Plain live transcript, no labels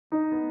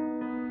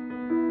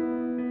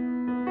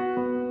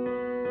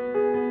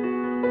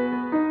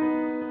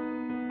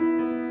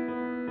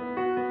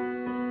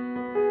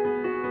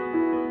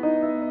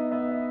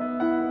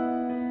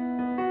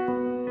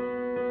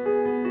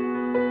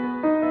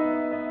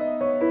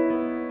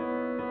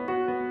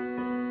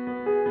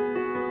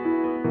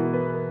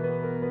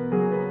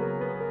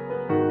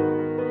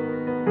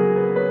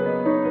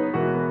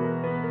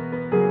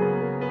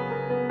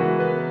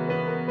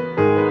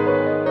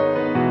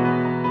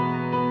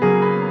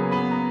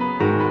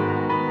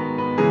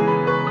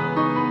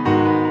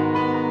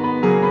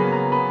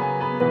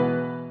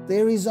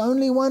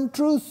only one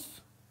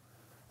truth.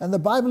 And the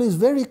Bible is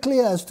very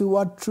clear as to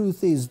what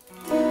truth is.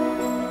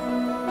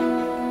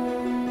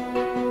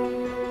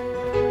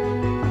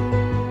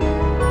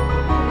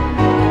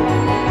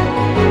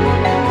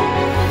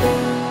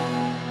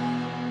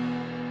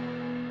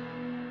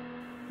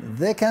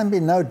 There can be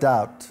no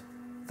doubt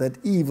that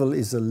evil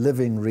is a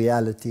living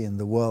reality in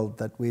the world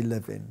that we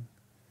live in.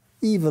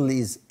 Evil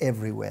is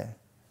everywhere.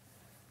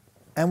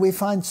 And we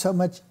find so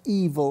much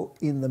evil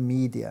in the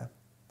media,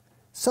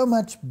 so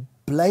much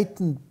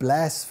blatant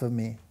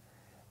blasphemy,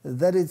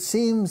 that it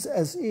seems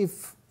as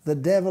if the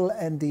devil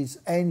and his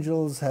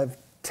angels have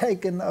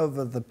taken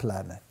over the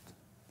planet.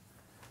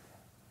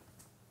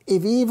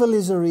 If evil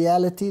is a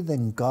reality,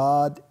 then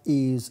God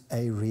is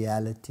a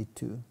reality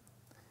too.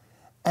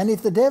 And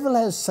if the devil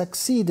has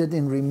succeeded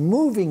in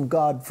removing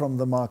God from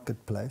the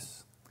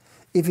marketplace,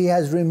 if he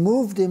has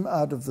removed him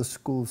out of the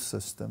school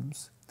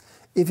systems,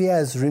 if he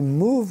has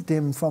removed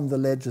him from the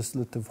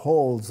legislative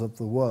halls of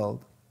the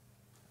world,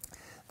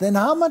 then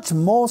how much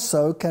more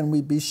so can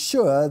we be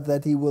sure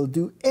that he will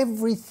do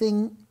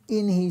everything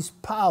in his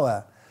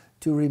power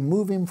to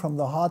remove him from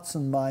the hearts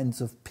and minds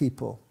of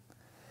people?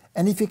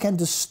 And if he can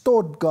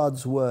distort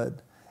God's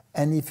word,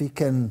 and if he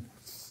can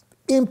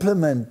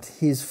implement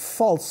his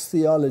false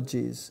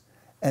theologies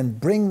and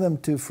bring them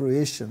to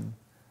fruition,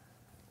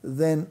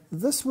 then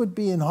this would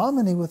be in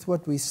harmony with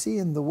what we see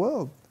in the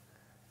world.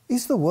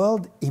 Is the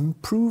world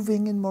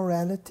improving in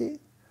morality,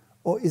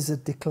 or is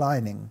it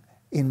declining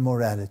in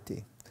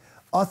morality?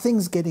 Are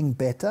things getting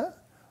better,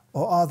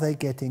 or are they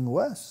getting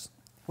worse?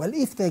 Well,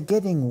 if they're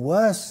getting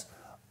worse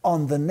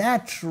on the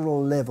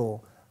natural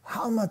level,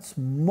 how much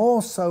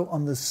more so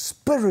on the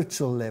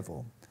spiritual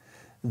level?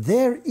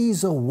 There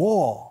is a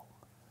war.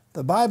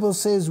 The Bible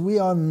says we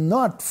are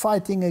not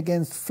fighting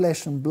against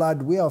flesh and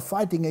blood. We are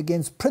fighting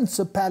against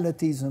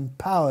principalities and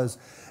powers.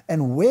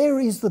 And where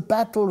is the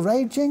battle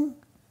raging?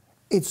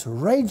 It's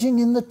raging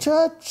in the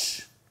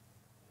church.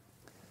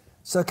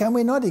 So can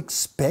we not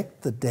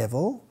expect the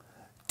devil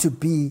to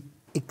be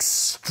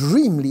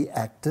extremely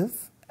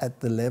active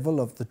at the level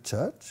of the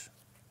church?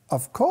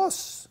 Of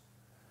course.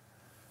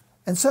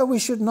 And so we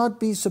should not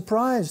be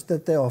surprised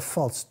that there are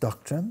false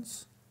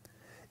doctrines.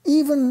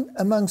 Even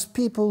amongst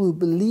people who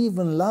believe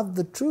and love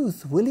the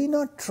truth, will he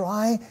not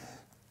try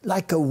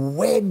like a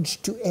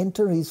wedge to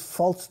enter his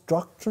false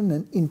doctrine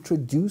and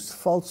introduce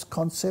false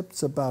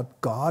concepts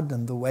about God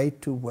and the way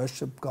to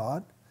worship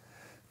God?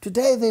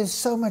 Today there's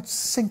so much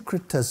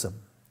syncretism.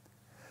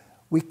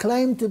 We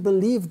claim to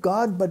believe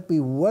God, but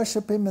we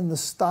worship him in the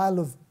style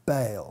of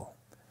Baal.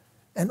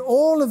 And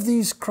all of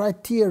these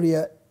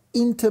criteria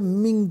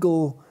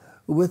intermingle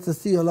with the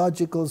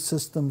theological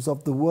systems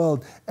of the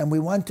world, and we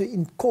want to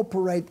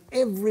incorporate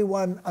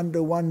everyone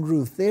under one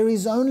roof. There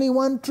is only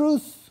one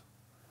truth,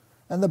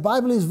 and the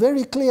Bible is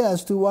very clear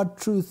as to what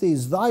truth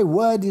is. Thy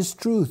word is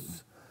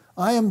truth.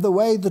 I am the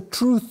way, the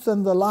truth,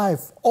 and the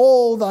life.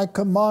 All thy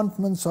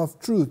commandments of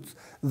truth.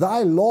 Thy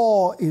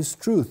law is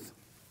truth.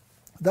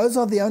 Those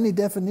are the only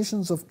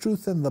definitions of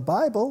truth in the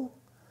Bible.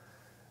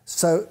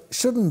 So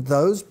shouldn't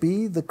those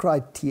be the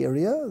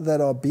criteria that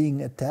are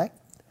being attacked?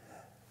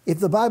 If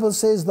the Bible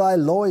says thy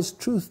law is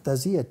truth,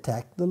 does he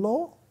attack the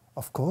law?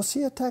 Of course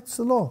he attacks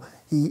the law.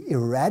 He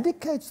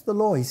eradicates the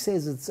law. He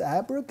says it's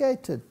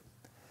abrogated.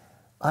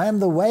 I am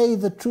the way,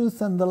 the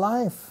truth, and the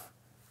life.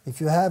 If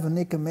you have an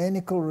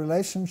ecumenical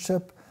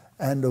relationship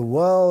and a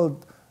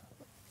world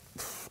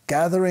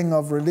gathering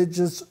of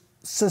religious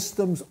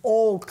systems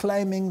all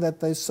claiming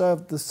that they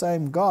serve the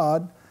same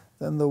God,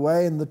 then the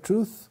way and the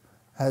truth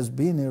has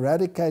been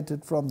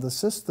eradicated from the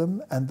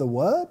system. And the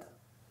word?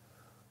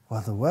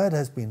 Well, the word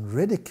has been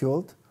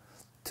ridiculed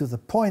to the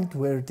point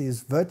where it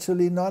is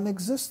virtually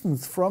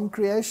non-existent from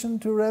creation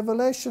to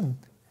revelation.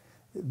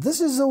 This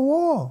is a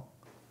war,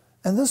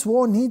 and this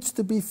war needs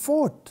to be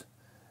fought.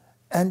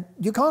 And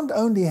you can't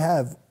only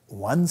have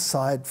one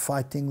side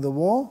fighting the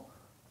war,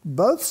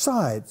 both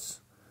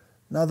sides.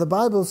 Now the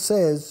Bible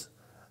says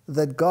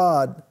that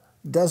God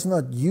does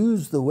not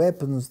use the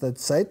weapons that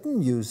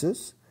Satan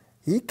uses.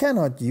 He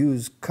cannot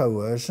use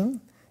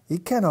coercion. He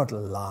cannot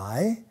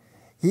lie.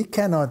 He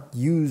cannot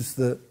use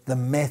the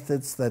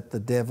methods that the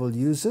devil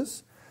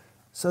uses.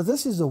 So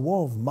this is a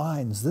war of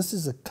minds. This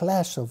is a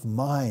clash of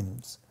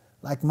minds.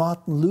 Like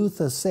Martin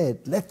Luther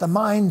said, let the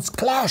minds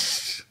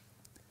clash,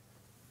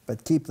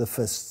 but keep the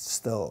fists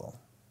still.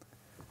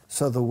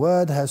 So the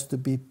word has to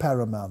be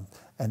paramount.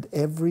 And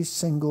every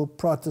single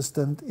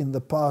Protestant in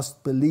the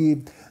past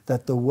believed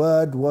that the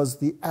word was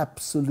the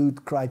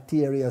absolute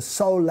criteria,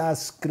 sola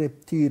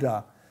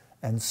scriptura,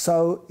 and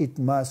so it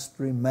must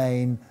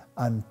remain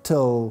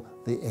until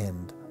the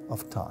end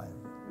of time.